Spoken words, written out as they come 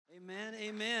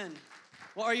Amen.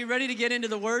 Well, are you ready to get into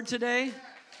the Word today?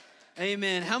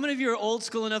 Amen. How many of you are old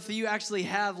school enough that you actually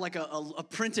have like a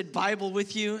printed Bible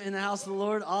with you in the house of the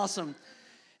Lord? Awesome.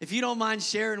 If you don't mind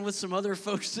sharing with some other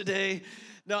folks today.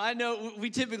 No, I know we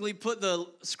typically put the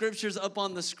scriptures up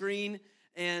on the screen,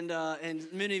 and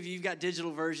many of you, you've got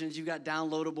digital versions, you've got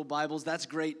downloadable Bibles. That's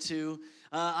great too.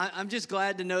 I'm just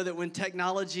glad to know that when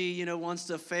technology, wants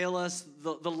to fail us,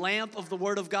 the lamp of the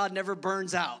Word of God never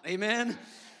burns out. Amen?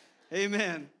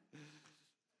 Amen.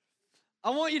 I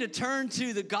want you to turn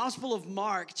to the Gospel of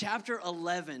Mark, chapter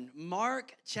 11.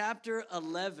 Mark, chapter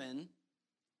 11.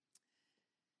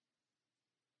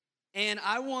 And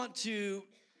I want to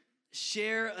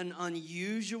share an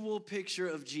unusual picture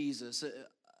of Jesus.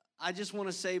 I just want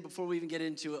to say before we even get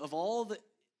into it, of all the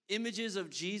images of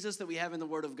Jesus that we have in the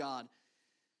Word of God,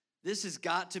 this has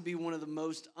got to be one of the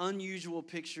most unusual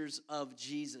pictures of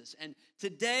Jesus. And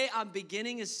today I'm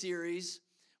beginning a series.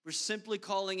 We're simply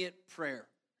calling it prayer.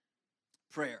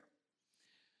 Prayer.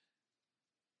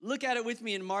 Look at it with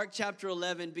me in Mark chapter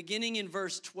 11, beginning in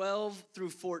verse 12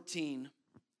 through 14.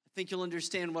 I think you'll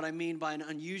understand what I mean by an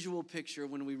unusual picture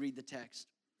when we read the text.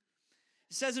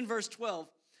 It says in verse 12,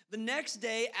 the next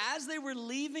day, as they were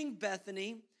leaving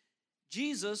Bethany,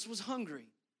 Jesus was hungry.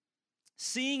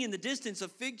 Seeing in the distance a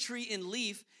fig tree in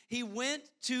leaf, he went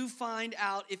to find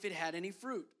out if it had any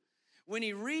fruit. When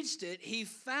he reached it, he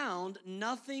found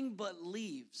nothing but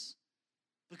leaves,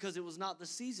 because it was not the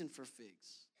season for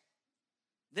figs.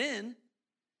 Then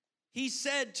he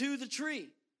said to the tree,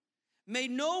 may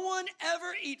no one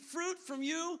ever eat fruit from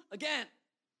you again.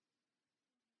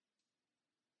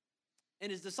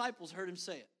 And his disciples heard him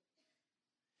say it.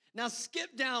 Now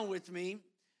skip down with me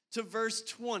to verse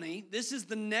 20. This is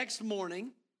the next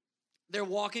morning. They're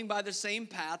walking by the same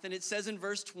path, and it says in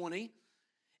verse 20,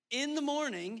 in the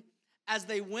morning, as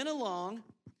they went along,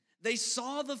 they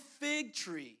saw the fig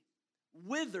tree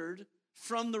withered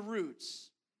from the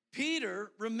roots.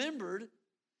 Peter remembered,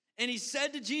 and he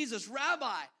said to Jesus,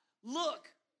 Rabbi, look,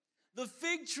 the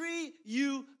fig tree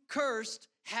you cursed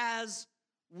has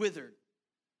withered.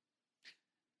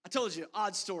 I told you,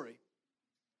 odd story.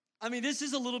 I mean, this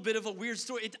is a little bit of a weird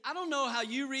story. I don't know how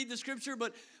you read the scripture,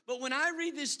 but when I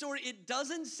read this story, it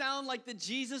doesn't sound like the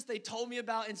Jesus they told me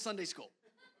about in Sunday school.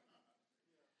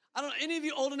 I don't know, any of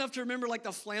you old enough to remember like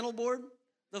the flannel board?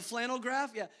 The flannel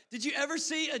graph? Yeah. Did you ever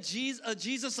see a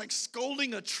Jesus like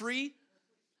scolding a tree?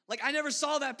 Like I never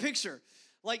saw that picture.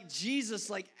 Like Jesus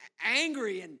like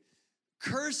angry and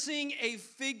cursing a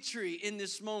fig tree in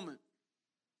this moment.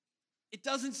 It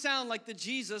doesn't sound like the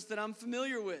Jesus that I'm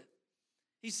familiar with.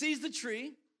 He sees the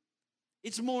tree.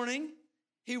 It's morning.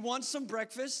 He wants some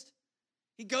breakfast.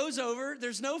 He goes over.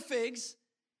 There's no figs.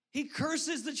 He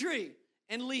curses the tree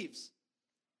and leaves.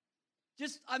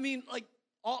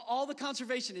 All the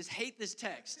conservationists hate this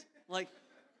text. Like,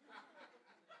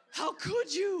 how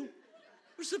could you?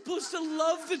 We're supposed to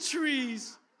love the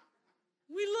trees.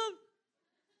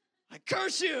 I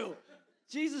curse you.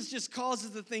 Jesus just causes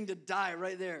the thing to die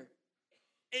right there.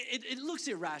 It looks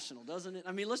irrational, doesn't it?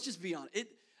 I mean, let's just be honest.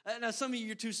 Now, some of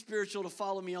you are too spiritual to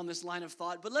follow me on this line of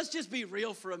thought, but let's just be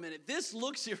real for a minute. This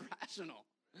looks irrational.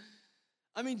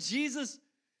 I mean, Jesus,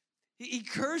 he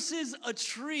curses a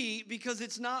tree because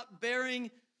it's not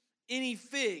bearing any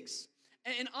figs.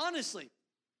 And honestly,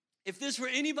 if this were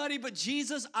anybody but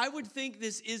Jesus, I would think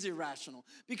this is irrational,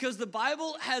 because the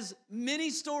Bible has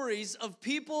many stories of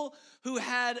people who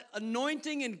had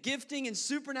anointing and gifting and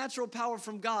supernatural power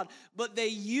from God, but they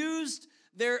used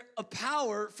their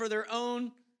power for their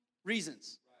own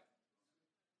reasons.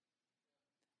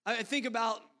 I think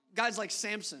about guys like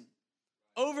Samson.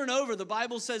 Over and over, the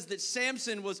Bible says that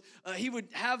Samson he would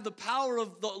have the power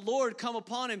of the Lord come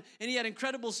upon him, and he had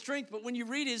incredible strength. But when you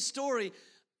read his story,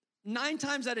 9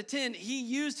 times out of 10, he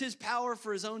used his power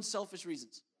for his own selfish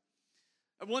reasons.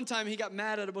 At one time, he got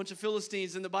mad at a bunch of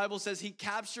Philistines, and the Bible says he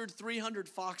captured 300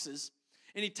 foxes,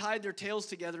 and he tied their tails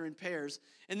together in pairs,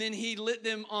 and then he lit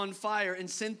them on fire and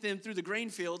sent them through the grain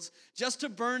fields just to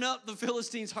burn up the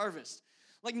Philistines' harvest.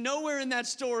 Like nowhere in that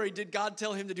story did God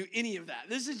tell him to do any of that.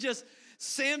 This is just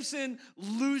Samson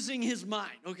losing his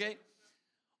mind, okay?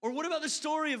 Or what about the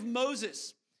story of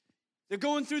Moses? They're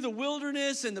going through the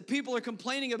wilderness and the people are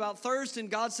complaining about thirst, and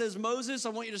God says, Moses, I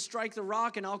want you to strike the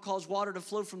rock and I'll cause water to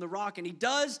flow from the rock. And he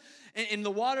does, and the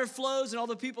water flows and all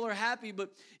the people are happy.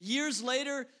 But years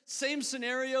later, same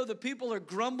scenario, the people are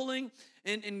grumbling,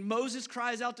 and Moses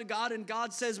cries out to God, and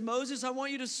God says, Moses, I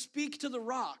want you to speak to the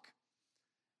rock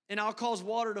and I'll cause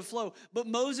water to flow. But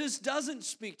Moses doesn't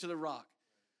speak to the rock.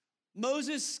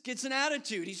 Moses gets an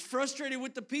attitude. He's frustrated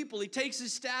with the people. He takes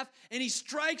his staff and he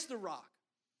strikes the rock.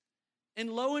 And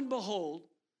lo and behold,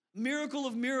 miracle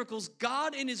of miracles,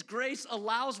 God in his grace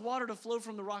allows water to flow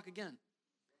from the rock again.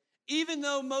 Even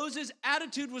though Moses'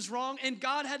 attitude was wrong and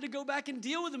God had to go back and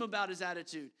deal with him about his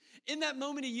attitude. In that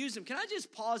moment, he used him. Can I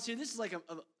just pause here? This is like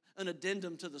an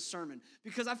addendum to the sermon,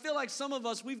 because I feel like some of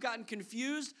us, we've gotten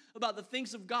confused about the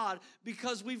things of God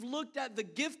because we've looked at the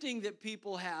gifting that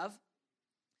people have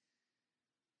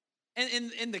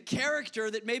and the character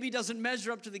that maybe doesn't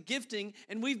measure up to the gifting,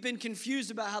 and we've been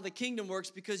confused about how the kingdom works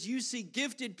because you see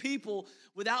gifted people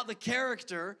without the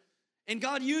character, and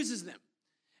God uses them.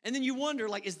 And then you wonder,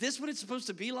 like, is this what it's supposed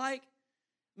to be like?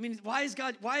 I mean, why is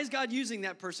God using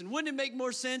that person? Wouldn't it make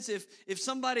more sense if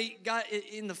somebody got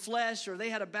in the flesh, or they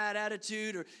had a bad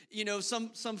attitude, or, you know,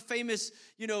 some famous,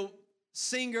 you know,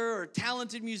 singer or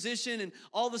talented musician, and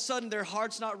all of a sudden their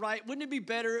heart's not right? Wouldn't it be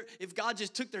better if God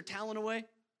just took their talent away?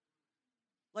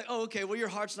 Like, oh, okay, well, your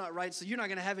heart's not right, so you're not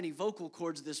going to have any vocal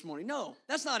cords this morning. No,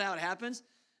 that's not how it happens.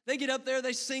 They get up there,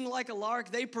 they sing like a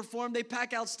lark, they perform, they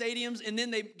pack out stadiums, and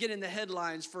then they get in the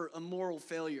headlines for a moral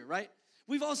failure, right?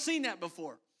 We've all seen that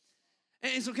before.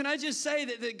 And so can I just say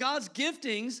that God's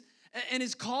giftings and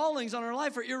his callings on our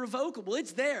life are irrevocable.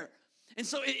 It's there. And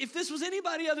so if this was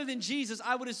anybody other than Jesus,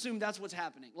 I would assume that's what's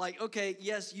happening. Like, okay,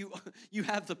 yes, you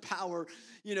have the power,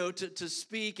 you know, to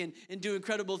speak and do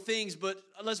incredible things, but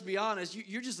let's be honest,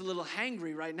 you're just a little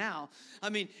hangry right now. I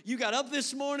mean, you got up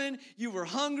this morning, you were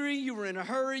hungry, you were in a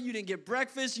hurry, you didn't get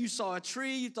breakfast, you saw a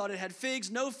tree, you thought it had figs,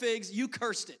 no figs, you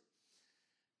cursed it.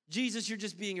 Jesus, you're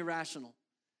just being irrational.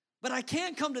 But I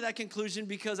can't come to that conclusion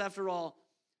because, after all,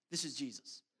 this is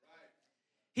Jesus.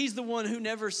 He's the one who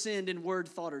never sinned in word,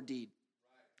 thought, or deed.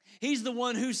 He's the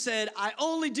one who said, I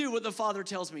only do what the Father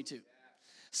tells me to.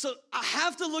 So I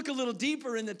have to look a little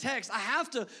deeper in the text. I have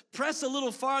to press a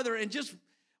little farther and just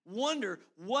wonder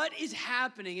what is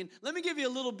happening. And let me give you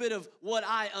a little bit of what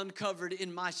I uncovered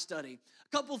in my study.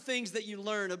 A couple things that you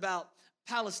learn about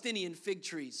Palestinian fig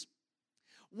trees.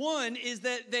 One is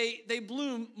that they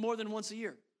bloom more than once a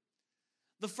year.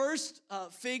 The first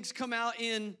figs come out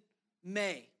in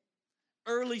May.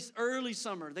 Early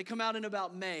summer. They come out in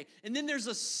about May. And then there's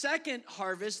a second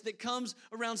harvest that comes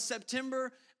around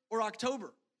September or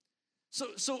October.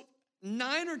 So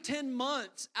 9 or 10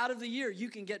 months out of the year, you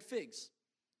can get figs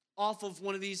off of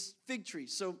one of these fig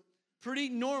trees. So pretty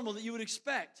normal that you would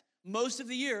expect most of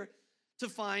the year to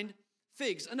find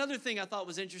figs. Another thing I thought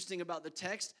was interesting about the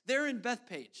text, they're in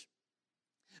Bethpage.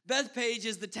 Bethpage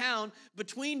is the town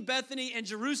between Bethany and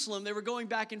Jerusalem. They were going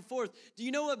back and forth. Do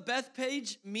you know what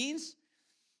Bethpage means?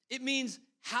 It means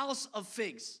house of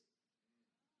figs.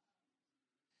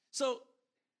 So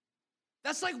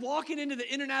that's like walking into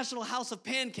the International House of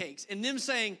Pancakes and them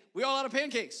saying, we all out of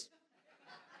pancakes.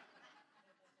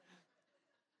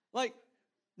 Like,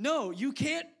 no, you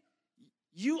can't.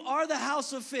 You are the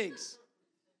house of figs.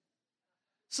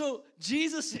 So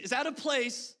Jesus is at a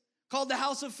place called the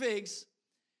House of Figs,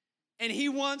 and he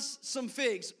wants some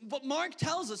figs. But Mark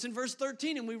tells us in verse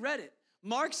 13, and we read it,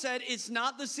 Mark said it's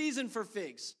not the season for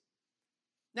figs.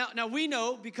 Now we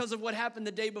know, because of what happened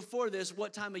the day before this,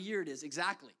 what time of year it is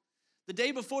exactly. The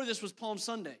day before this was Palm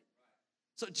Sunday.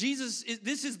 So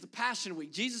this is the Passion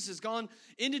Week. Jesus has gone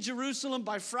into Jerusalem.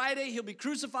 By Friday, he'll be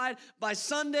crucified. By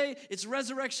Sunday, it's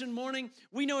resurrection morning.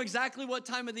 We know exactly what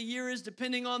time of the year is,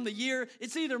 depending on the year.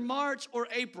 It's either March or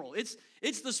April. It's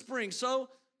the spring. So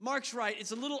Mark's right.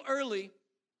 It's a little early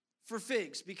for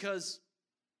figs because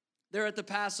they're at the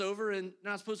Passover and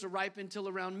they're not supposed to ripen until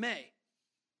around May.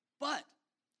 But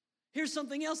here's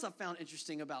something else I found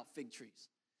interesting about fig trees.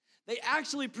 They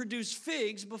actually produce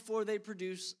figs before they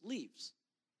produce leaves.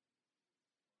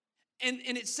 And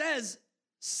it says,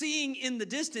 seeing in the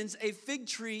distance a fig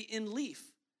tree in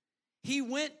leaf. He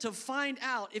went to find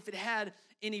out if it had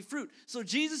any fruit. So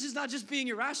Jesus is not just being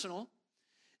irrational.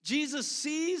 Jesus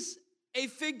sees a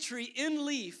fig tree in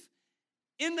leaf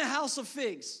in the house of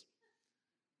figs.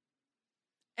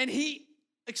 And he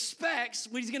expects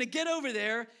when he's going to get over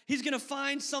there, he's going to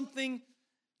find something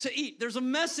to eat. There's a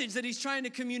message that he's trying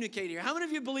to communicate here. How many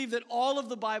of you believe that all of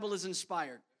the Bible is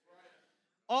inspired?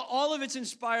 All of it's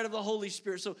inspired of the Holy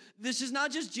Spirit. So this is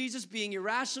not just Jesus being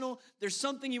irrational. There's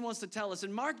something he wants to tell us.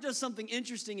 And Mark does something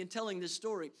interesting in telling this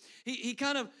story. He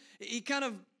kind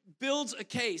of builds a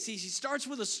case. He starts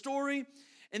with a story,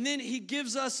 and then he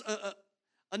gives us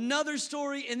another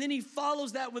story, and then he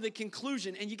follows that with a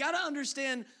conclusion. And you got to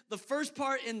understand the first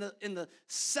part and the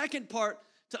second part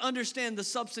to understand the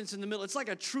substance in the middle. It's like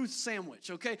a truth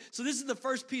sandwich, okay? So this is the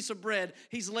first piece of bread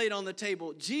he's laid on the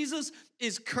table. Jesus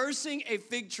is cursing a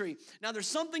fig tree. Now there's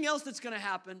something else that's going to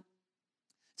happen.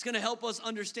 It's going to help us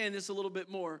understand this a little bit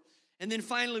more. And then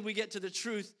finally we get to the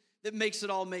truth that makes it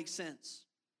all make sense.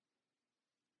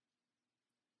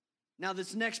 Now,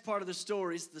 this next part of the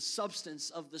story is the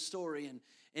substance of the story.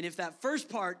 And if that first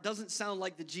part doesn't sound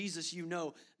like the Jesus you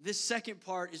know, this second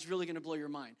part is really going to blow your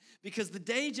mind. Because the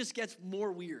day just gets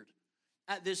more weird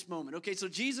at this moment. Okay, so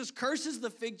Jesus curses the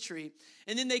fig tree,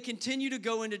 and then they continue to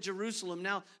go into Jerusalem.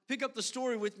 Now, pick up the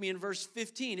story with me in verse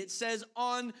 15. It says,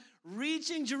 on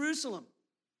reaching Jerusalem,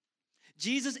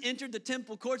 Jesus entered the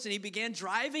temple courts, and he began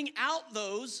driving out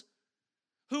those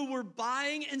who were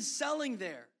buying and selling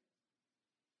there.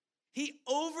 He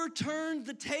overturned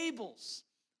the tables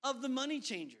of the money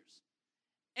changers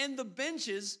and the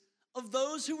benches of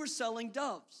those who were selling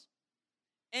doves.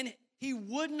 And he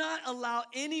would not allow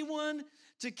anyone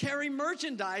to carry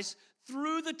merchandise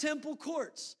through the temple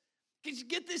courts. Can you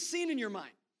get this scene in your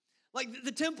mind? Like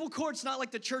the temple court's not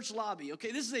like the church lobby,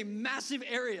 okay? This is a massive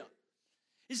area.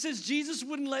 It says Jesus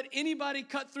wouldn't let anybody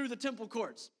cut through the temple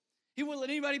courts. He wouldn't let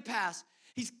anybody pass.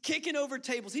 He's kicking over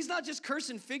tables. He's not just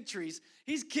cursing fig trees.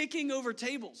 He's kicking over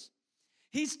tables.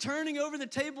 He's turning over the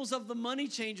tables of the money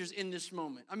changers in this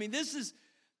moment. I mean, this is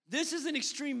an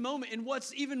extreme moment. And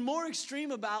what's even more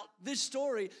extreme about this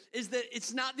story is that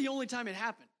it's not the only time it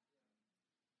happened.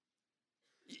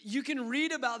 You can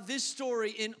read about this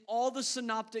story in all the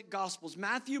synoptic gospels.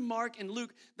 Matthew, Mark, and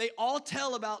Luke, they all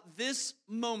tell about this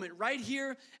moment right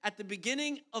here at the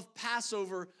beginning of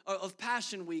Passover, of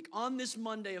Passion Week, on this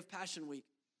Monday of Passion Week.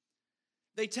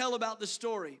 They tell about the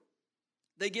story.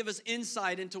 They give us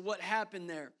insight into what happened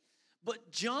there.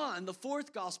 But John, the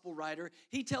fourth gospel writer,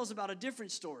 he tells about a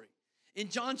different story. In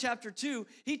John chapter 2,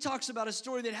 he talks about a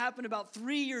story that happened about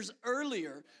 3 years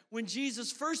earlier when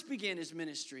Jesus first began his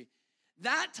ministry.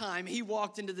 That time, he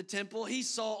walked into the temple. He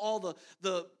saw all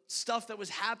the stuff that was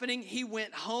happening. He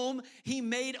went home. He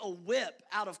made a whip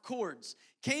out of cords.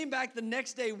 Came back the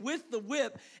next day with the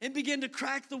whip and began to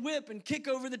crack the whip and kick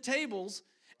over the tables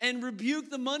and rebuke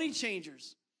the money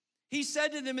changers. He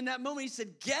said to them in that moment, he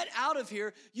said, get out of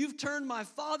here. You've turned my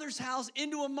Father's house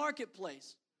into a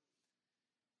marketplace.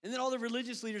 And then all the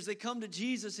religious leaders, they come to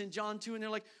Jesus in John 2, and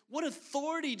they're like, what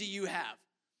authority do you have?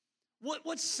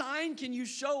 What sign can you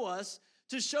show us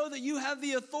to show that you have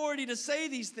the authority to say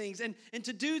these things and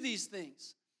to do these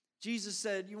things? Jesus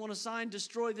said, you want a sign?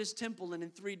 Destroy this temple, and in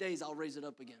 3 days I'll raise it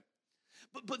up again.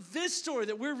 But this story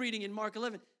that we're reading in Mark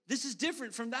 11, this is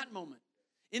different from that moment.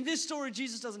 In this story,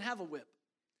 Jesus doesn't have a whip.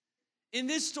 In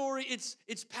this story,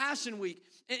 it's Passion Week,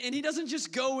 and he doesn't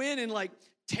just go in and like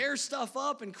tear stuff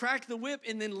up and crack the whip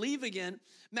and then leave again.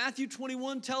 Matthew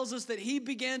 21 tells us that he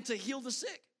began to heal the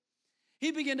sick.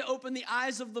 He began to open the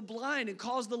eyes of the blind and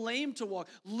cause the lame to walk.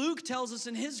 Luke tells us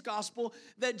in his gospel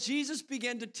that Jesus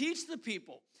began to teach the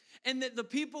people and that the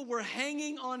people were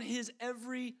hanging on his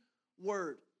every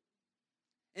word.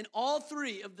 In all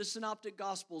three of the synoptic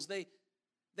gospels, they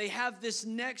have this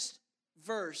next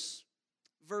verse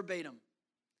verbatim.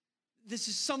 This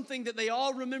is something that they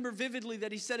all remember vividly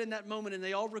that he said in that moment, and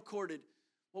they all recorded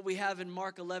what we have in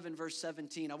Mark 11, verse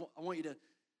 17. I want you to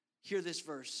hear this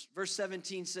verse. Verse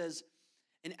 17 says,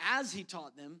 and as he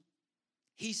taught them,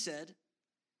 he said,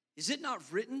 is it not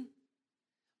written,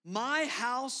 my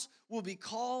house will be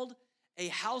called a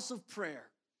house of prayer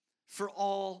for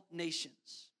all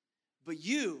nations, but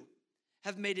you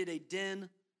have made it a den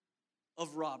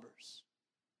of robbers.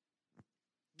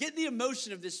 Get the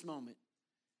emotion of this moment.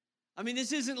 I mean,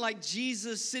 this isn't like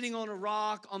Jesus sitting on a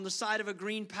rock on the side of a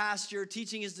green pasture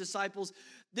teaching his disciples.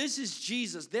 This is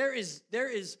Jesus. There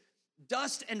is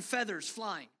dust and feathers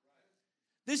flying.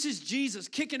 This is Jesus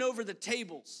kicking over the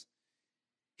tables.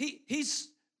 He's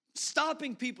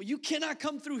stopping people. You cannot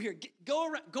come through here.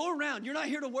 Go around. You're not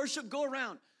here to worship. Go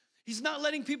around. He's not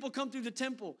letting people come through the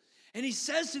temple. And he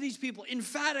says to these people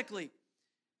emphatically,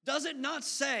 does it not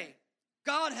say,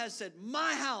 God has said,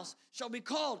 my house shall be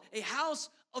called a house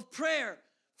of prayer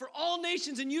for all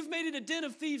nations, and you've made it a den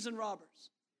of thieves and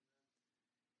robbers.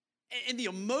 And the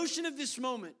emotion of this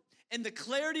moment and the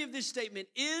clarity of this statement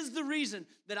is the reason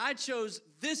that I chose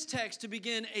this text to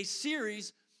begin a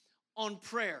series on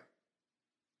prayer.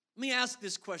 Let me ask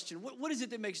this question. What is it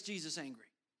that makes Jesus angry?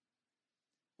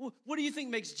 What do you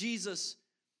think makes Jesus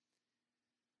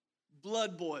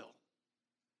blood boil?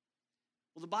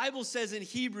 Well, the Bible says in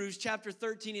Hebrews chapter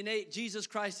 13 and 8, Jesus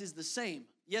Christ is the same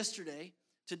yesterday,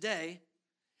 today,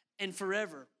 and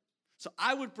forever. So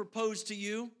I would propose to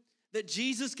you that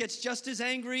Jesus gets just as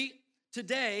angry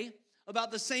today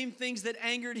about the same things that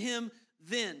angered him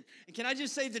then. And can I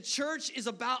just say the church is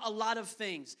about a lot of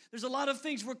things. There's a lot of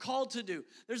things we're called to do.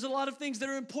 There's a lot of things that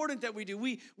are important that we do.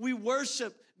 We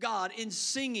worship God in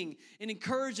singing and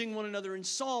encouraging one another in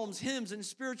psalms, hymns, and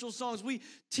spiritual songs. We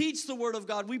teach the word of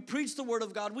God. We preach the word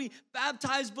of God. We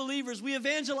baptize believers. We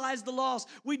evangelize the lost.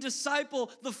 We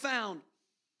disciple the found.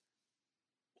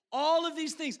 All of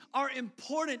these things are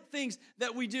important things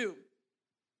that we do.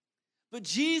 But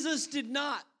Jesus did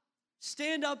not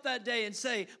stand up that day and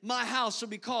say, my house shall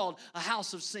be called a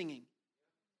house of singing.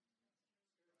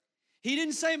 He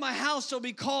didn't say, my house shall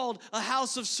be called a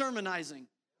house of sermonizing,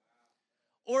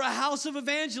 or a house of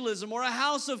evangelism, or a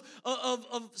house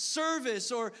of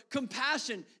service or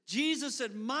compassion. Jesus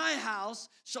said, my house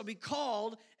shall be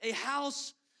called a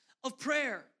house of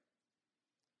prayer.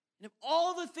 And of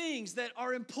all the things that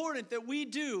are important that we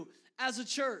do as a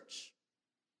church,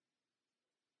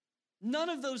 none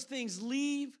of those things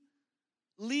lead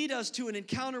us to an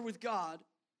encounter with God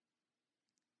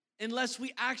unless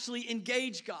we actually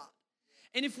engage God.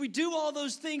 And if we do all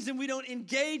those things and we don't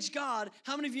engage God,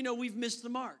 how many of you know we've missed the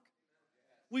mark?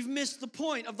 We've missed the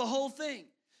point of the whole thing.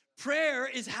 Prayer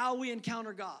is how we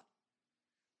encounter God.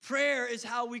 Prayer is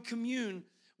how we commune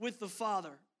with the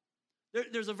Father.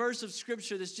 There's a verse of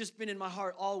Scripture that's just been in my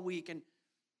heart all week, and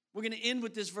we're going to end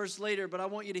with this verse later, but I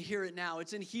want you to hear it now.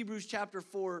 It's in Hebrews chapter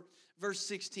 4, verse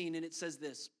 16, and it says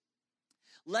this: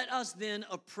 let us then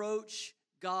approach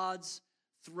God's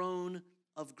throne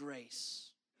of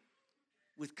grace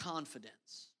with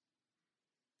confidence.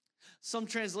 Some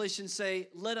translations say,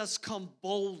 let us come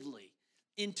boldly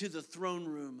into the throne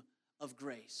room of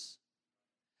grace.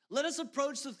 Let us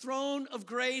approach the throne of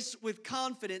grace with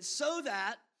confidence so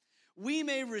that we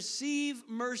may receive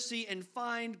mercy and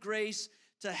find grace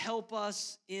to help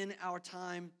us in our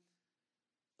time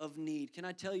of need. Can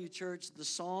I tell you, church, the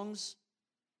songs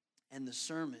and the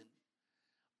sermon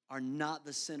are not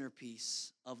the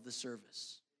centerpiece of the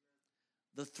service.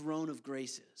 The throne of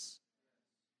grace is.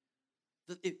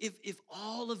 If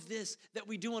all of this that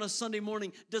we do on a Sunday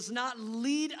morning does not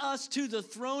lead us to the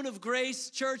throne of grace,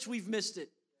 church, we've missed it.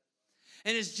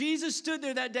 And as Jesus stood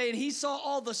there that day and he saw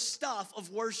all the stuff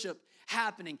of worship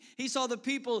happening, he saw the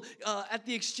people at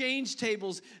the exchange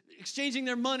tables exchanging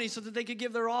their money so that they could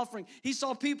give their offering. He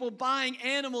saw people buying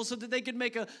animals so that they could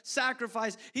make a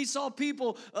sacrifice. He saw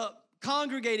people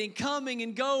congregating, coming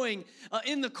and going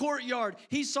in the courtyard.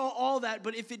 He saw all that.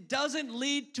 But if it doesn't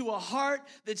lead to a heart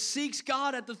that seeks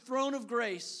God at the throne of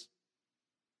grace,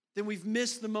 then we've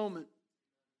missed the moment.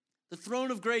 The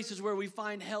throne of grace is where we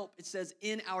find help, it says,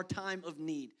 in our time of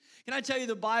need. Can I tell you,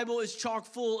 the Bible is chock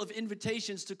full of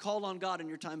invitations to call on God in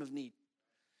your time of need.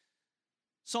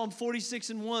 Psalm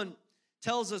 46:1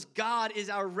 tells us God is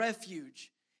our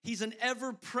refuge. He's an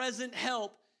ever-present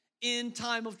help in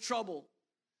time of trouble.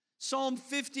 Psalm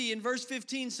 50 in verse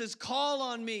 15 says, call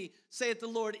on me, saith the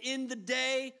Lord, in the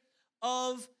day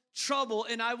of trouble,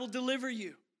 and I will deliver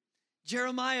you.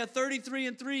 Jeremiah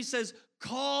 33:3 says,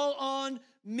 call on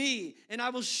me, and I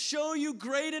will show you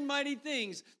great and mighty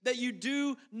things that you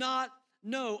do not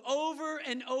know. Over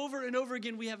and over and over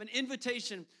again, we have an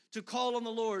invitation to call on the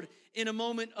Lord in a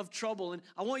moment of trouble. And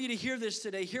I want you to hear this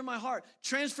today. Hear my heart.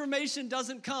 Transformation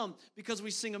doesn't come because we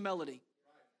sing a melody.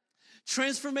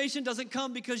 Transformation doesn't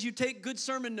come because you take good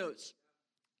sermon notes.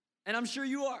 And I'm sure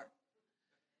you are.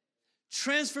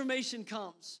 Transformation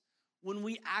comes when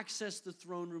we access the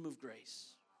throne room of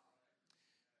grace.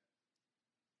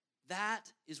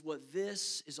 That is what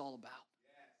this is all about.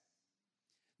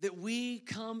 That we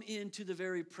come into the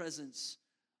very presence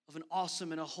of an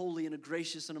awesome and a holy and a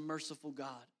gracious and a merciful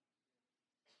God.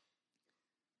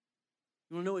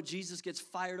 You want to know what Jesus gets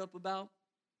fired up about?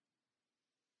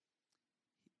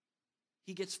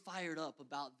 He gets fired up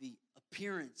about the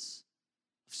appearance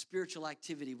of spiritual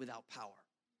activity without power.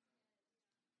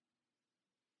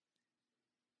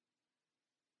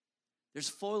 There's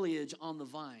foliage on the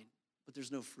vine, but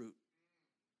there's no fruit.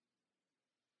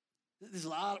 There's a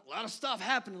lot of stuff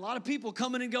happening, a lot of people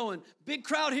coming and going. Big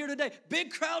crowd here today,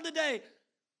 big crowd today.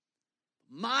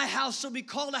 My house shall be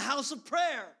called a house of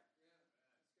prayer.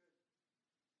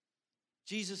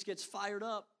 Jesus gets fired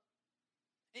up.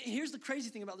 Here's the crazy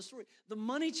thing about the story. The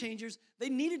money changers, they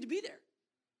needed to be there.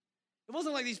 It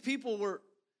wasn't like these people were,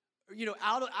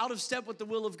 out of step with the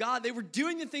will of God. They were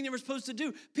doing the thing they were supposed to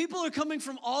do. People are coming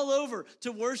from all over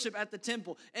to worship at the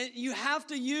temple. And you have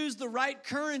to use the right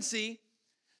currency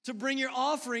to bring your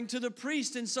offering to the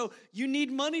priest. And so you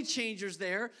need money changers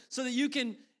there so that you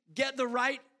can get the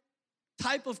right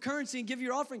type of currency and give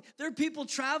your offering. There are people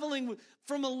traveling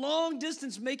from a long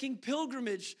distance making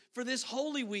pilgrimage for this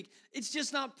Holy Week. It's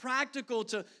just not practical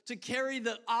to carry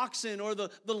the oxen or the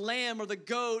lamb or the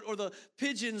goat or the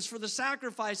pigeons for the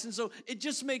sacrifice. And so it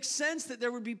just makes sense that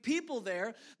there would be people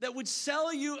there that would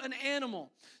sell you an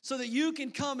animal so that you can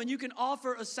come and you can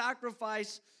offer a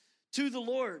sacrifice to the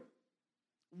Lord.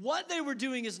 What they were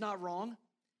doing is not wrong.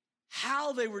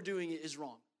 How they were doing it is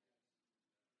wrong.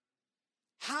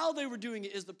 How they were doing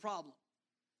it is the problem.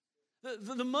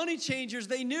 The money changers,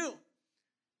 they knew.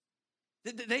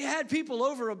 They had people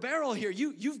over a barrel here.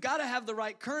 You've got to have the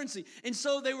right currency. And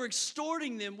so they were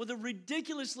extorting them with a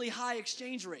ridiculously high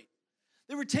exchange rate.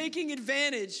 They were taking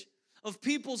advantage of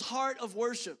people's heart of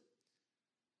worship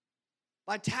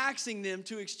by taxing them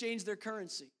to exchange their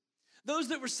currency. Those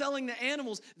that were selling the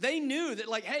animals, they knew that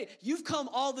like, hey, you've come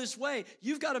all this way.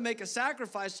 You've got to make a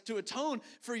sacrifice to atone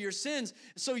for your sins.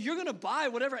 So you're going to buy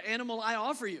whatever animal I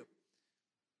offer you.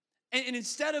 And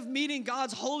instead of meeting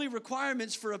God's holy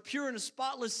requirements for a pure and a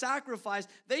spotless sacrifice,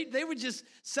 they would just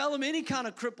sell him any kind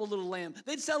of crippled little lamb.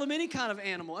 They'd sell him any kind of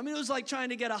animal. I mean, it was like trying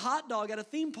to get a hot dog at a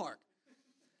theme park.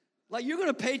 Like, you're going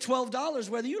to pay $12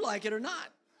 whether you like it or not.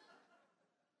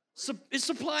 So it's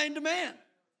supply and demand.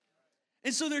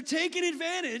 And so they're taking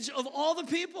advantage of all the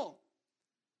people.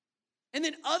 And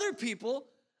then other people,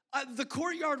 the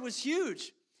courtyard was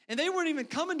huge. And they weren't even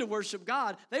coming to worship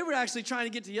God. They were actually trying to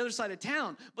get to the other side of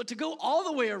town. But to go all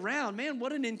the way around, man,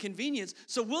 what an inconvenience.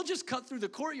 So we'll just cut through the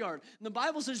courtyard. And the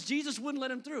Bible says Jesus wouldn't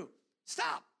let him through.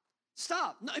 Stop.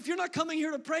 No, if you're not coming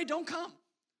here to pray, don't come.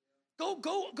 Go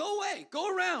away.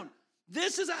 Go around.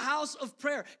 This is a house of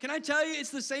prayer. Can I tell you,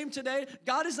 it's the same today.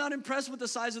 God is not impressed with the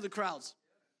size of the crowds.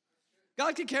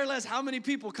 God could care less how many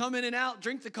people come in and out,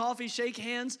 drink the coffee, shake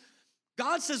hands.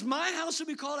 God says, my house should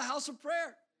be called a house of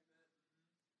prayer.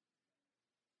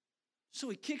 So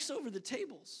he kicks over the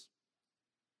tables.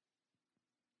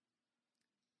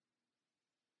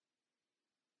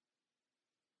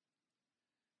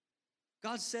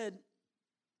 God said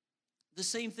the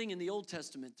same thing in the Old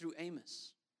Testament through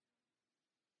Amos.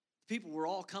 People were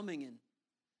all coming and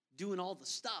doing all the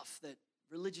stuff that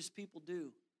religious people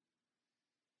do.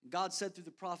 God said through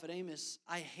the prophet Amos,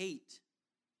 I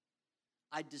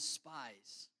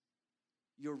despise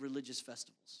your religious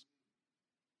festivals.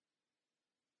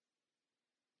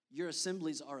 Your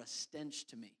assemblies are a stench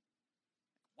to me.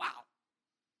 Wow.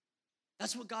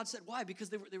 That's what God said. Why? Because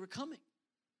they were coming.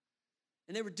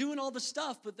 And they were doing all the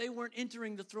stuff, but they weren't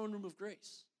entering the throne room of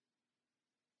grace.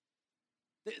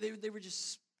 They were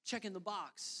just checking the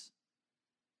box.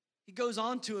 He goes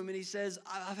on to him and he says,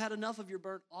 I've had enough of your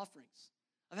burnt offerings.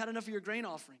 I've had enough of your grain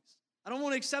offerings. I don't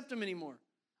want to accept them anymore.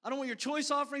 I don't want your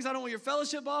choice offerings. I don't want your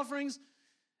fellowship offerings.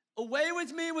 Away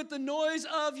with me with the noise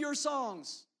of your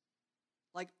songs.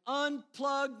 Like,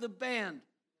 unplug the band.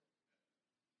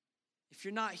 If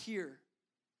you're not here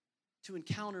to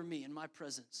encounter me in my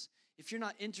presence, if you're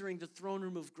not entering the throne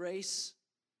room of grace,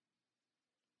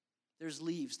 there's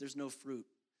leaves, there's no fruit.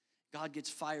 God gets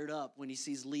fired up when he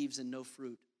sees leaves and no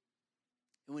fruit.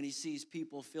 And when he sees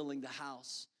people filling the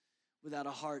house without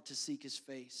a heart to seek his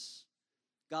face.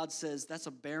 God says that's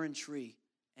a barren tree,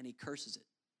 and he curses it.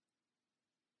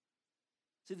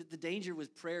 See, the danger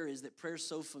with prayer is that prayer is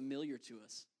so familiar to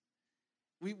us.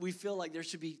 We feel like there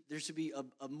should be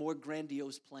a more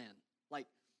grandiose plan. Like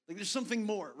there's something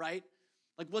more, right?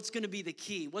 Like, what's going to be the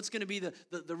key? What's going to be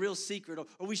the real secret?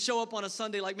 Or we show up on a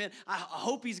Sunday like, man, I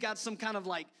hope he's got some kind of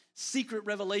like secret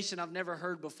revelation I've never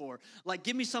heard before. Like,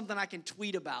 give me something I can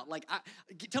tweet about. Like,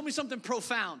 tell me something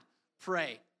profound.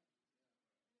 Pray.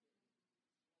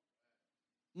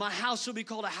 My house shall be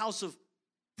called a house of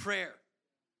prayer.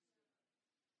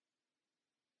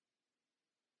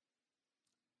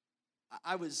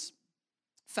 I was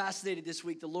fascinated this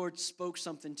week. The Lord spoke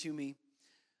something to me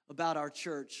about our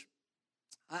church.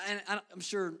 And I'm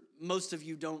sure most of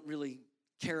you don't really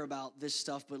care about this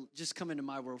stuff, but just come into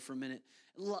my world for a minute.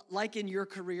 Like in your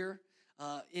career,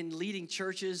 in leading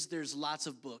churches, there's lots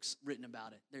of books written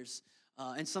about it. There's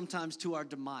and sometimes to our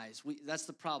demise. That's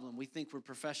the problem. We think we're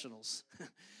professionals.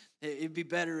 It'd be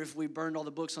better if we burned all the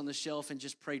books on the shelf and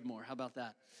just prayed more. How about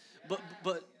that?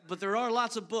 But there are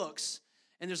lots of books,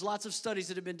 and there's lots of studies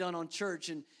that have been done on church.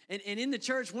 And in the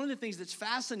church, one of the things that's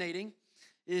fascinating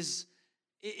is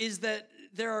that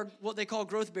there are what they call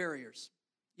growth barriers.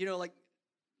 You know, like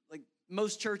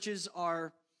most churches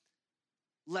are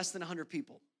less than 100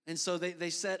 people. And so they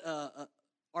set a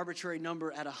arbitrary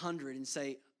number at 100 and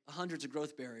say 100's a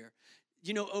growth barrier.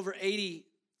 You know, over 83%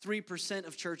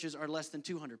 of churches are less than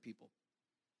 200 people.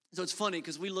 So it's funny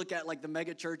because we look at like the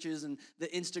mega churches and the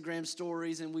Instagram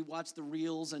stories and we watch the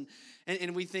reels and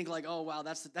we think like, oh wow,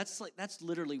 that's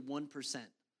literally 1%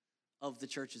 of the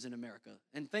churches in America.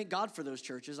 And thank God for those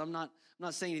churches. I'm not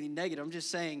saying anything negative. I'm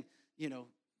just saying,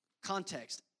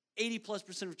 context.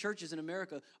 80+% of churches in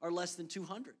America are less than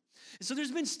 200. And so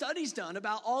there's been studies done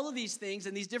about all of these things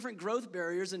and these different growth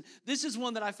barriers, and this is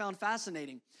one that I found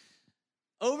fascinating.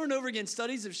 Over and over again,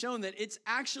 studies have shown that it's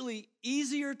actually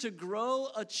easier to grow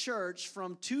a church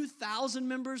from 2,000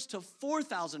 members to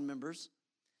 4,000 members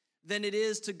than it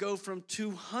is to go from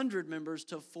 200 members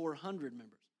to 400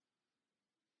 members.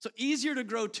 So easier to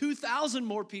grow 2,000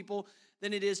 more people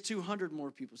than it is 200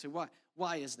 more people. So why?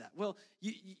 Why is that? Well,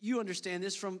 you understand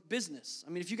this from business. I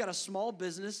mean, if you got a small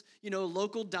business, a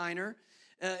local diner,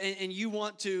 and you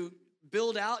want to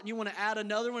build out and you want to add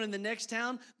another one in the next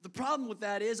town, the problem with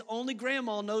that is only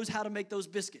grandma knows how to make those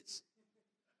biscuits,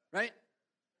 right?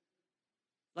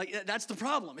 Like, that's the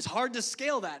problem. It's hard to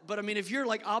scale that. But I mean, if you're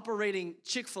like operating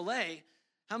Chick-fil-A,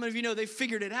 how many of you know they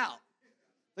figured it out?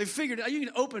 They figured it out. You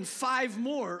can open 5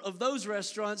 more of those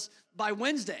restaurants by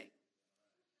Wednesday.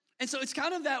 And so it's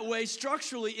kind of that way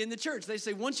structurally in the church. They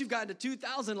say once you've gotten to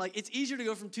 2,000, like it's easier to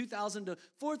go from 2,000 to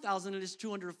 4,000 than it is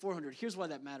 200 to 400. Here's why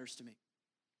that matters to me.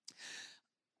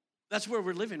 That's where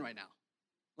we're living right now,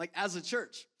 like as a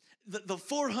church. The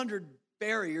 400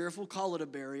 barrier, if we'll call it a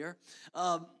barrier,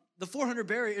 the 400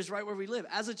 barrier is right where we live.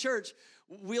 As a church,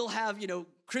 we'll have,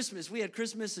 Christmas. We had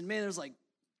Christmas, and man, there was like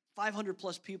 500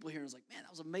 plus people here. And I was like, man,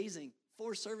 that was amazing.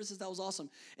 4 services, that was awesome.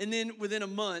 And then within a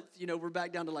month, we're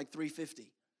back down to like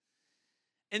 350.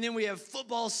 And then we have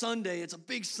football Sunday. It's a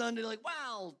big Sunday. Like,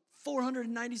 wow,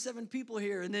 497 people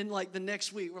here. And then like the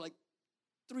next week, we're like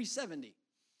 370.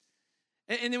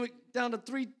 And then we down to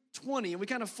 320, and we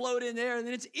kind of float in there. And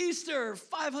then it's Easter,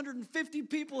 550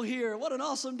 people here. What an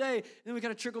awesome day. And then we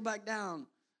kind of trickle back down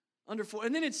under 4.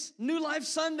 And then it's New Life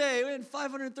Sunday. We had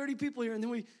 530 people here, and then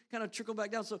we kind of trickle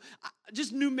back down. So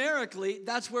just numerically,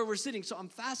 that's where we're sitting. So I'm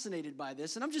fascinated by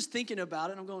this, and I'm just thinking about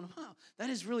it. And I'm going, wow, that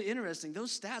is really interesting.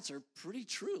 Those stats are pretty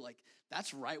true. Like,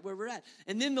 that's right where we're at.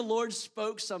 And then the Lord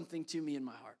spoke something to me in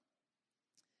my heart.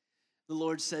 The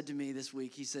Lord said to me this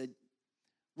week, he said,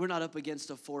 we're not up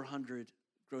against a 400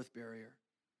 growth barrier.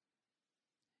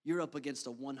 You're up against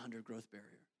a 100 growth barrier.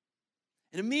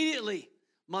 And immediately,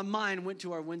 my mind went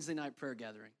to our Wednesday night prayer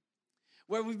gathering,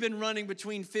 where we've been running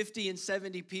between 50 and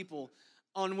 70 people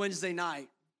on Wednesday night.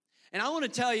 And I want to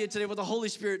tell you today what the Holy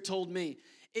Spirit told me.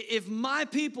 If my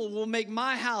people will make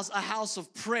my house a house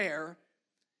of prayer,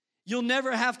 you'll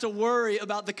never have to worry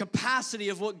about the capacity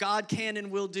of what God can and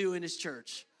will do in his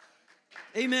church.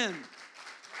 Amen.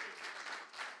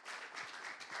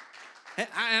 And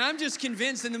I'm just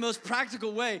convinced in the most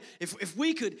practical way, if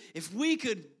we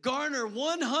could garner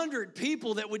 100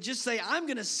 people that would just say, I'm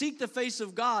going to seek the face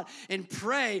of God and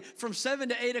pray from 7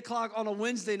 to 8 o'clock on a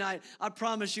Wednesday night, I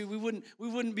promise you we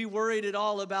wouldn't be worried at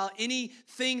all about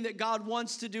anything that God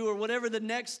wants to do or whatever the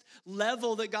next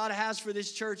level that God has for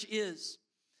this church is.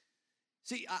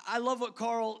 See, I love what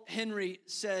Carl Henry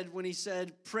said when he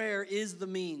said, prayer is the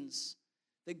means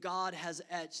that God has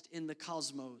etched in the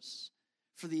cosmos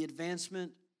for the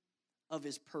advancement of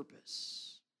his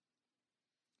purpose.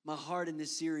 My heart in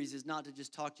this series is not to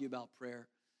just talk to you about prayer.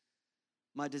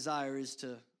 My desire is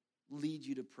to lead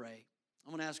you to pray.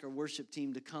 I'm going to ask our worship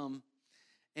team to come,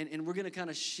 and we're going to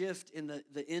kind of shift in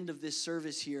the end of this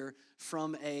service here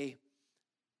from a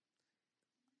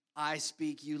I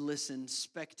speak, you listen,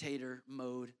 spectator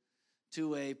mode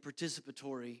to a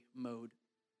participatory mode.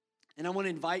 And I want to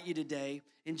invite you today,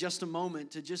 in just a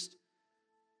moment,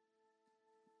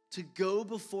 to go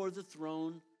before the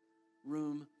throne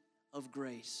room of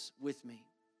grace with me.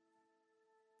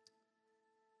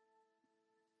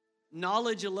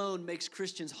 Knowledge alone makes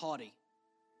Christians haughty.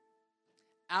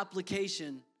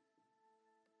 Application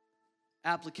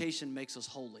makes us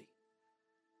holy.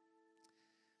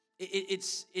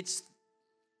 It's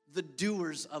the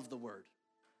doers of the word.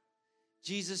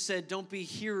 Jesus said, don't be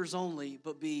hearers only,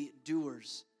 but be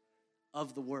doers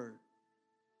of the word.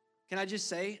 Can I just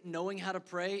say, knowing how to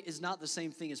pray is not the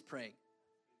same thing as praying.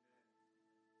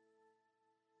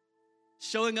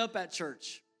 Showing up at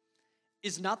church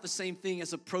is not the same thing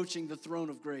as approaching the throne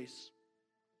of grace.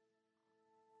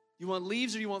 You want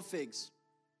leaves or you want figs?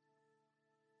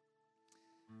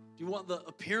 Do you want the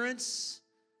appearance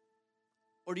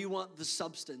or do you want the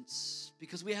substance?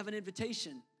 Because we have an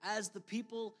invitation as the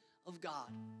people of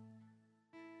God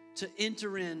to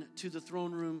enter into the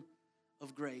throne room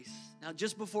of grace. Now,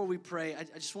 just before we pray, I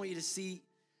just want you to see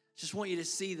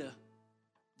the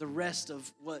rest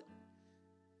of what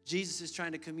Jesus is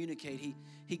trying to communicate.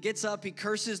 He gets up, he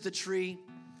curses the tree,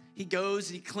 he goes,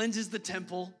 he cleanses the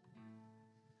temple.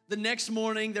 The next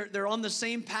morning, they're on the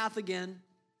same path again.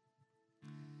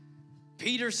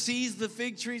 Peter sees the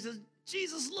fig tree, says,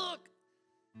 Jesus, look,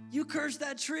 you cursed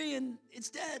that tree and it's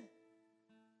dead.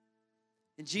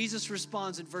 And Jesus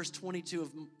responds in verse 22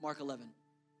 of Mark 11.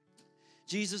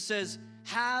 Jesus says,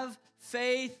 have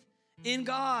faith in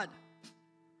God.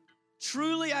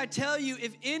 Truly, I tell you,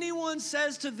 if anyone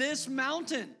says to this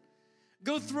mountain,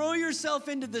 go throw yourself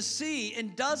into the sea,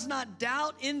 and does not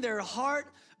doubt in their heart,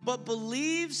 but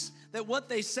believes that what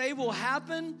they say will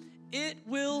happen, it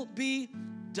will be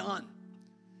done.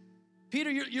 Peter,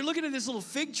 you're looking at this little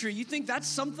fig tree. You think that's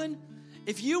something?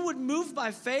 If you would move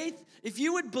by faith, if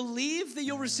you would believe that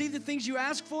you'll receive the things you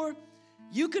ask for,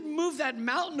 you could move that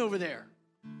mountain over there.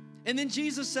 And then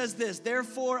Jesus says this,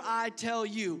 therefore I tell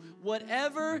you,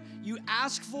 whatever you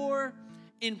ask for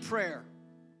in prayer,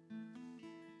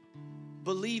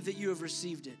 believe that you have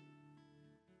received it,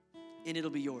 and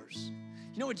it'll be yours.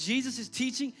 You know what Jesus is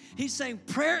teaching? He's saying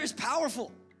prayer is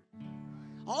powerful.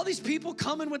 All these people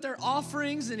coming with their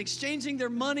offerings and exchanging their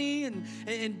money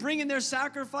and bringing their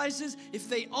sacrifices, if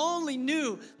they only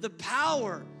knew the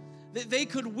power that they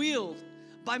could wield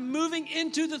by moving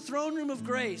into the throne room of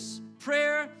grace,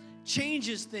 prayer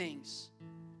changes things.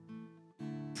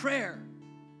 Prayer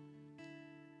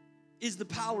is the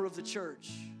power of the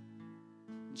church.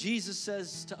 Jesus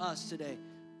says to us today,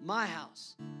 my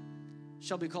house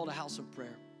shall be called a house of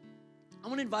prayer. I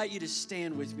want to invite you to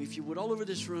stand with me, if you would, all over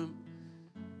this room.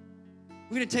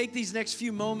 We're going to take these next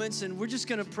few moments and we're just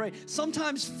going to pray.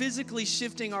 Sometimes physically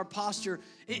shifting our posture,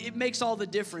 it makes all the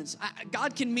difference.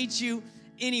 God can meet you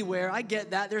anywhere. I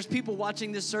get that. There's people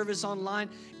watching this service online.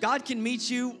 God can meet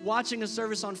you watching a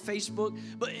service on Facebook.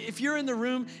 But if you're in the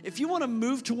room, if you want to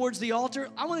move towards the altar,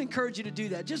 I want to encourage you to do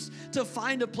that, just to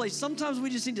find a place. Sometimes we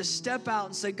just need to step out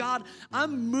and say, God,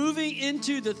 I'm moving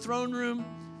into the throne room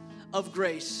of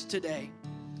grace today.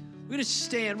 We're going to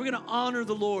stand. We're going to honor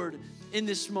the Lord in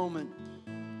this moment.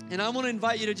 And I want to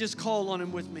invite you to just call on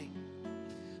him with me.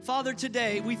 Father,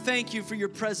 today we thank you for your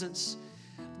presence.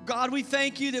 God, we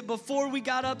thank you that before we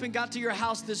got up and got to your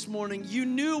house this morning, you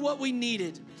knew what we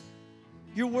needed.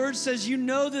 Your word says you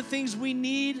know the things we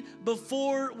need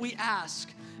before we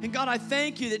ask. And God, I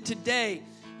thank you that today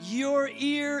your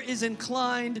ear is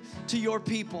inclined to your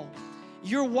people.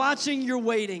 You're watching, you're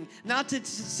waiting, not to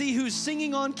see who's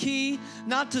singing on key,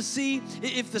 not to see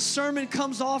if the sermon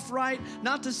comes off right,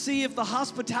 not to see if the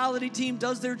hospitality team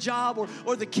does their job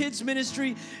or the kids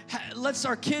ministry lets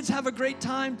our kids have a great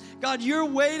time. God, you're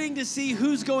waiting to see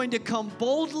who's going to come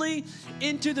boldly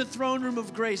into the throne room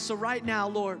of grace. So right now,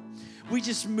 Lord, we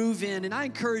just move in. And I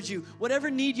encourage you, whatever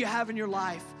need you have in your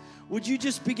life, would you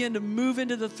just begin to move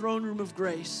into the throne room of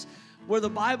grace, where the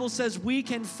Bible says we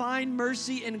can find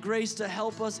mercy and grace to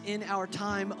help us in our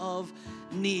time of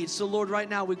need. So Lord, right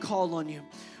now we call on you.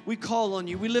 We call on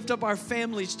you. We lift up our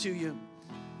families to you.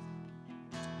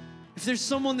 If there's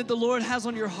someone that the Lord has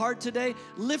on your heart today,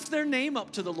 lift their name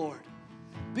up to the Lord.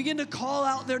 Begin to call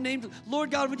out their name.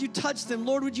 Lord God, would you touch them?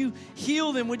 Lord, would you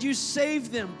heal them? Would you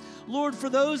save them? Lord, for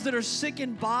those that are sick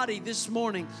in body this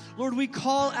morning, Lord, we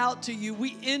call out to you.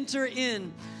 We enter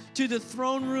in to the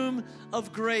throne room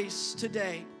of grace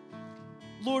today.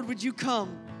 Lord, would you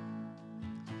come?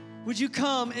 Would you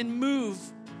come and move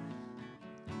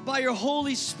by your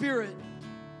Holy Spirit?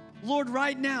 Lord,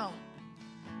 right now,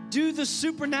 do the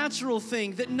supernatural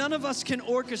thing that none of us can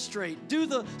orchestrate. Do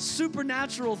the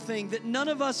supernatural thing that none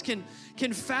of us can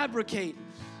fabricate.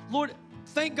 Lord,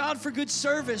 thank God for good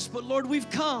service, but Lord, we've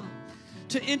come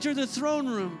to enter the throne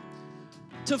room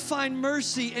to find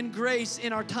mercy and grace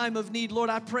in our time of need. Lord,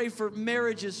 I pray for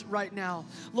marriages right now.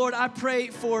 Lord, I pray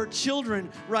for children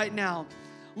right now.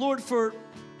 Lord, for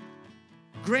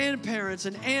grandparents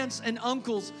and aunts and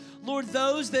uncles. Lord,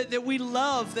 those that we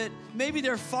love, that maybe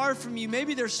they're far from you,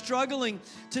 maybe they're struggling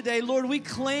today. Lord, we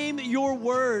claim your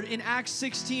word in Acts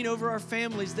 16 over our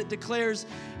families that declares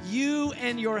you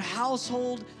and your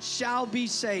household shall be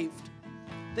saved.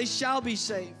 They shall be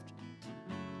saved.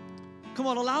 Come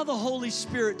on, allow the Holy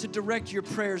Spirit to direct your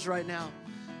prayers right now.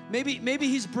 Maybe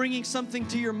he's bringing something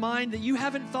to your mind that you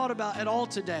haven't thought about at all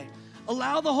today.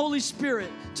 Allow the Holy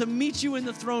Spirit to meet you in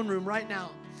the throne room right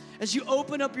now. As you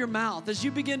open up your mouth, as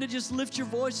you begin to just lift your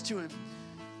voice to him.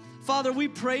 Father, we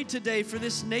pray today for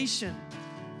this nation.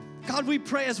 God, we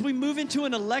pray as we move into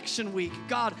an election week.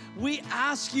 God, we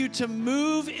ask you to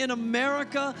move in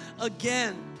America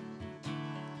again.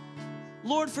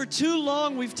 Lord, for too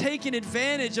long we've taken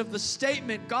advantage of the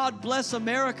statement, God bless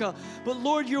America. But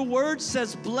Lord, your word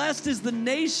says, blessed is the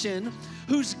nation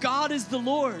whose God is the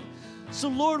Lord. So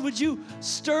Lord, would you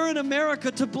stir in America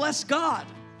to bless God?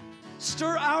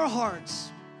 Stir our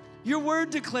hearts. Your word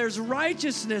declares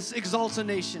righteousness exalts a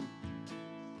nation.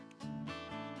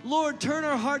 Lord, turn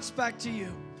our hearts back to you.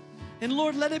 And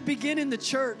Lord, let it begin in the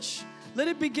church. Let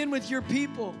it begin with your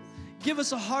people. Give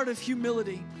us a heart of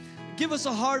humility. Give us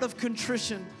a heart of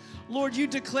contrition. Lord, you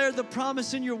declared the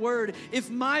promise in your word.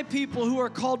 If my people who are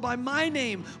called by my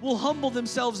name will humble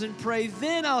themselves and pray,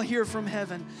 then I'll hear from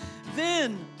heaven.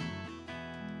 Then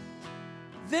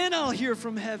I'll hear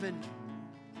from heaven.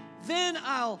 Then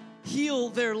I'll heal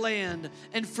their land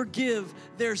and forgive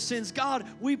their sins. God,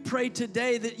 we pray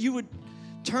today that you would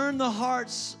turn the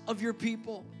hearts of your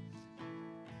people.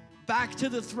 back to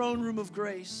the throne room of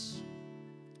grace.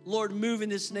 Lord, move in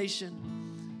this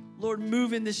nation. Lord,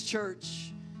 move in this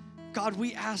church. God,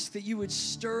 we ask that you would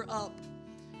stir up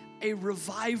a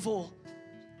revival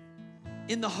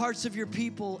in the hearts of your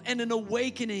people and an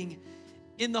awakening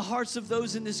in the hearts of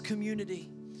those in this community.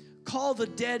 Call the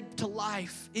dead to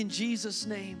life in Jesus'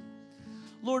 name.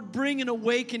 Lord, bring an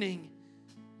awakening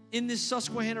in this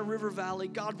Susquehanna River Valley.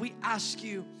 God, we ask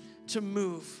you to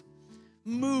move.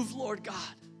 Move, Lord God.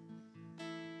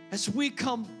 As we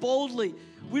come boldly,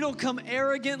 we don't come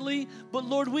arrogantly, but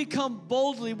Lord, we come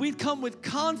boldly. We come with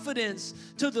confidence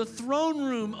to the throne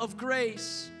room of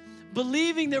grace,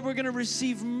 believing that we're going to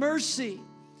receive mercy,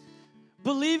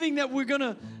 believing that we're going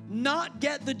to not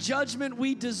get the judgment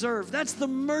we deserve. That's the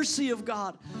mercy of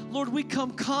God. Lord, we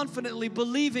come confidently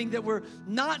believing that we're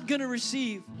not going to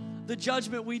receive the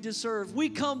judgment we deserve. We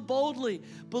come boldly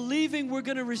believing we're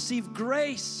going to receive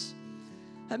grace.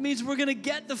 That means we're going to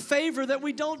get the favor that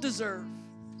we don't deserve.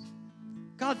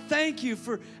 God, thank you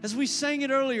for, as we sang it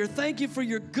earlier, thank you for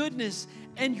your goodness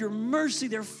and your mercy.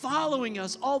 They're following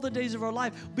us all the days of our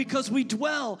life because we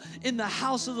dwell in the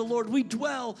house of the Lord. We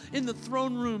dwell in the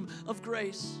throne room of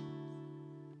grace.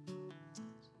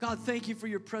 God, thank you for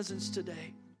your presence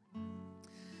today.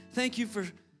 Thank you for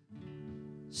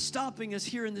stopping us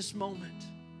here in this moment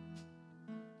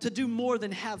to do more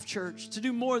than have church, to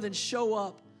do more than show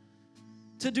up,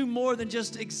 to do more than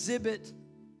just exhibit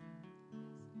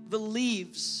the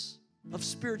leaves of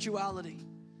spirituality.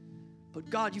 But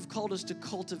God, you've called us to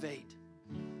cultivate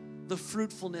the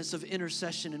fruitfulness of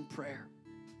intercession and prayer.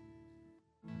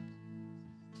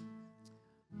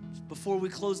 Before we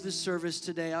close this service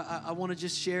today, I want to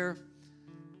just share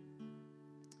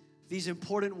these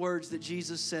important words that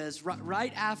Jesus says.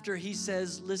 Right after he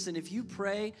says, listen, if you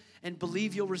pray and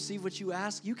believe you'll receive what you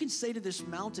ask, you can say to this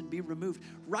mountain, be removed.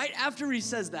 Right after he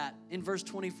says that, in verse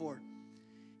 24,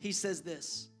 he says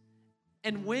this,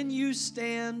 and when you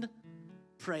stand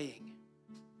praying,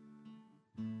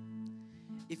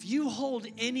 if you hold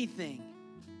anything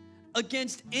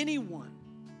against anyone,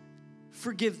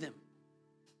 forgive them,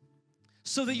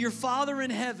 so that your Father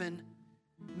in heaven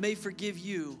may forgive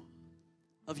you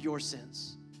of your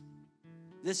sins.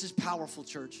 This is powerful,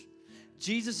 church.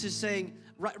 Jesus is saying,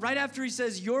 right after he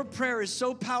says, your prayer is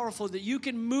so powerful that you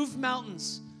can move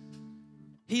mountains,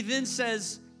 he then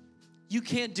says, you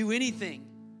can't do anything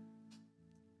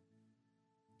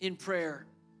in prayer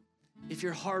if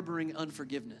you're harboring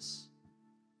unforgiveness.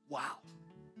 Wow.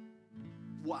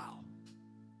 Wow.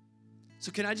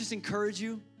 So can I just encourage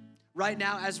you right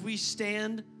now as we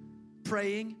stand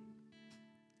praying?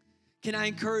 Can I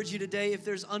encourage you today, if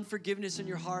there's unforgiveness in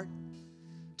your heart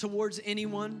towards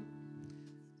anyone,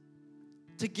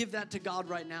 to give that to God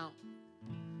right now?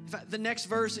 In fact, the next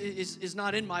verse is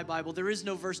not in my Bible. There is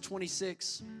no verse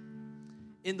 26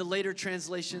 in the later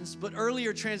translations, but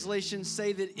earlier translations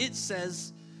say that it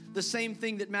says the same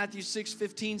thing that Matthew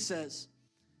 6:15 says.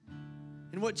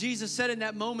 And what Jesus said in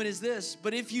that moment is this,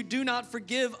 but if you do not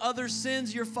forgive others'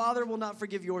 sins, your Father will not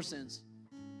forgive your sins.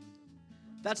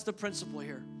 That's the principle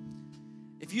here.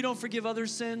 If you don't forgive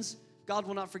others' sins, God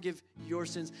will not forgive your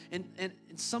sins. And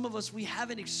some of us, we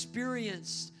haven't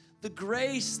experienced the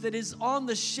grace that is on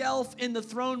the shelf in the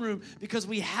throne room because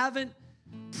we haven't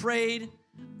prayed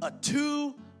a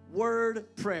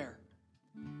 2-word prayer.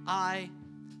 I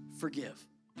forgive.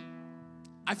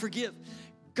 I forgive.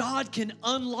 God can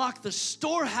unlock the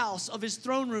storehouse of his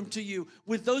throne room to you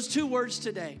with those 2 words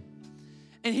today.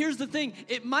 And here's the thing,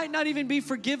 it might not even be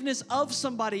forgiveness of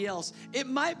somebody else. It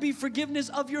might be forgiveness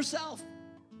of yourself.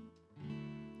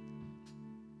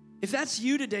 If that's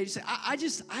you today, you say,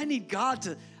 I need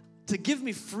God to give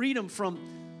me freedom from,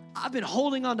 I've been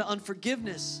holding on to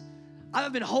unforgiveness.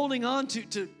 I've been holding on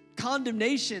to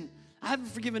condemnation. I haven't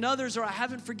forgiven others or I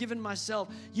haven't forgiven myself.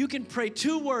 You can pray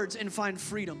 2 words and find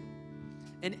freedom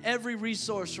and every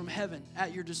resource from heaven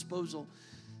at your disposal.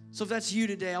 So if that's you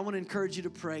today, I want to encourage you to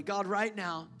pray. God, right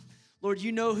now, Lord,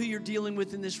 you know who you're dealing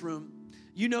with in this room.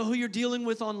 You know who you're dealing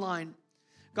with online.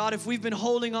 God, if we've been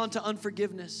holding on to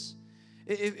unforgiveness,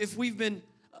 if we've been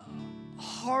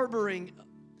harboring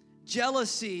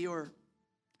jealousy or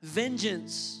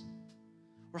vengeance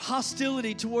or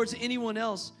hostility towards anyone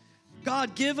else,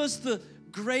 God, give us the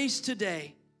grace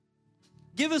today.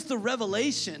 Give us the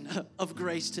revelation of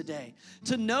grace today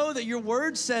to know that your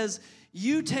word says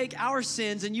you take our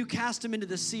sins and you cast them into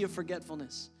the sea of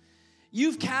forgetfulness.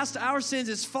 You've cast our sins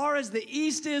as far as the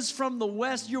east is from the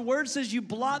west. Your word says you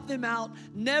blot them out,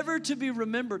 never to be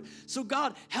remembered. So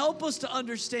God, help us to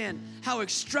understand how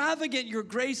extravagant your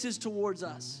grace is towards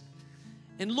us.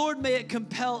 And Lord, may it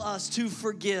compel us to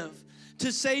forgive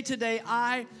to say today,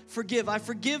 I forgive. I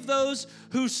forgive those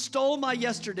who stole my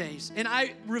yesterdays, and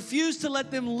I refuse to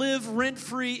let them live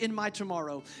rent-free in my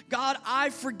tomorrow. God, I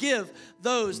forgive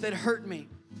those that hurt me.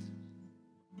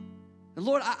 And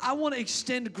Lord, I want to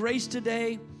extend grace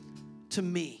today to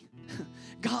me.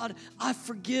 God, I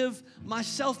forgive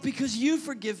myself because you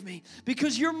forgive me.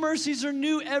 Because your mercies are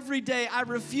new every day. I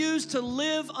refuse to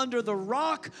live under the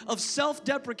rock of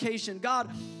self-deprecation.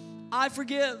 God, I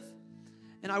forgive.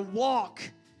 And I walk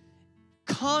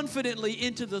confidently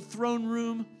into the throne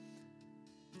room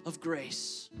of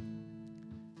grace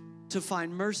to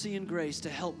find mercy and grace to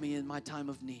help me in my time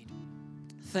of need.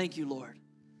 Thank you, Lord,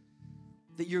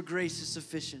 that your grace is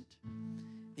sufficient.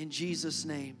 In Jesus'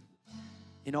 name.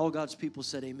 And all God's people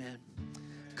said amen.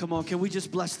 Come on, can we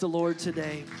just bless the Lord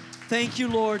today? Thank you,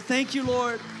 Lord. Thank you,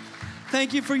 Lord.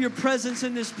 Thank you for your presence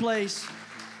in this place.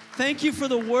 Thank you for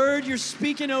the word you're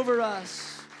speaking over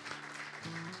us.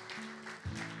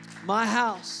 My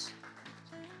house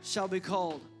shall be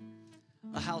called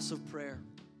a house of prayer.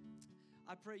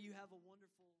 I pray you have a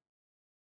wonderful